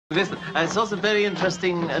Listen, I saw some very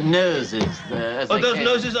interesting noses. Those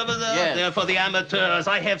noses over there? Yes. They're for the amateurs.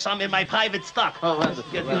 I have some in my private stock. Oh,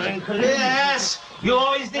 wonderful. Yes! You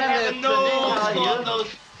always did have a nose.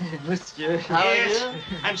 Monsieur, Yes.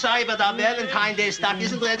 I'm sorry, but our Valentine's Day stock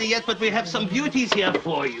isn't ready yet, but we have some beauties here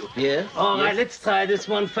for you. Yes. All right, let's try this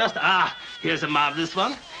one first. Ah, here's a marvelous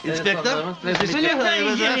one. Inspector. All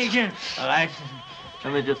right.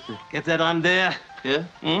 Let me just see. Get that on there. Yeah?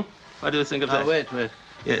 Hmm? What do you think of that? Wait.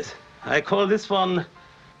 Yes. I call this one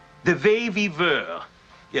the way we were.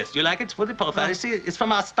 Yes, you like it? For the profile. See, it's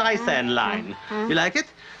from our Streisand line. You like it?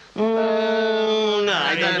 No,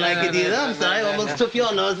 I don't like it either. I'm sorry, I almost took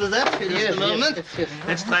your nose with that. Just a moment. Yes.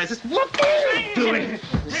 Let's try this. What are you doing?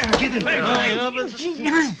 Get in there.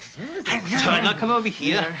 Now come over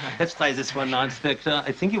here. Let's try this one now, Inspector.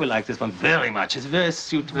 I think you will like this one very much. It's very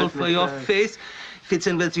suitable for your face. Fits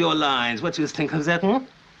in with your lines. What do you think of that?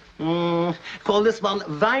 Call this one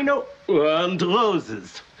Vino and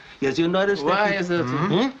Roses. Yes, you notice that? Why is it?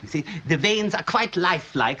 You see, the veins are quite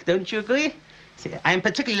lifelike, don't you agree? See, I'm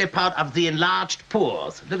particularly proud of the enlarged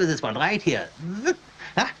pores. Look at this one right here.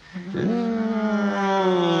 Huh?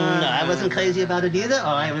 No, I wasn't crazy about it either. Oh,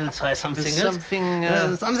 I will try something else.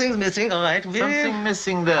 Something's missing, all right. Something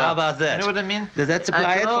missing there. How about that? You know what I mean? Does that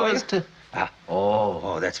supply it for you? Ah.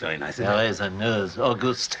 Oh, that's very nice. There is a nose,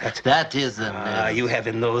 August. That is a nose. You have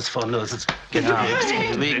a nose for noses.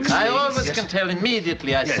 I always can tell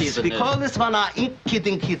immediately I see the we nose. call this one our Inky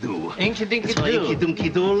Dinky Doo. Inky Dinky Doo. Inky Dinky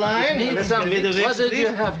Doo line. What did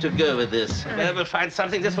you have to go with this? Well, we'll find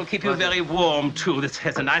something. This will keep you very warm, too. This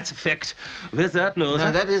has a nice effect with that nose.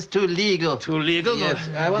 No, that is too legal. Too legal? Yes,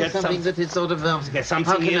 I want something that is sort of... Get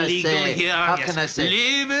something illegal here. How can I say?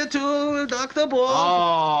 Leave it to Dr. Ball.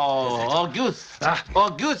 Oh, August.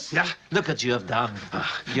 August. Yeah. Look what you have done.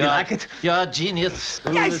 You like it? You're a genius.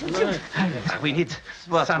 Yes. We need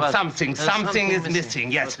something. Something is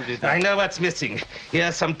missing. Yes. I know what's missing.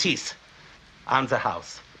 Here's some teeth on the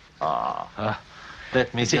house.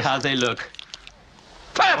 Let me See how they look.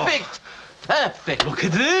 Perfect. Perfect. Look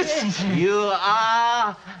at this. You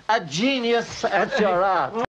are a genius at your art.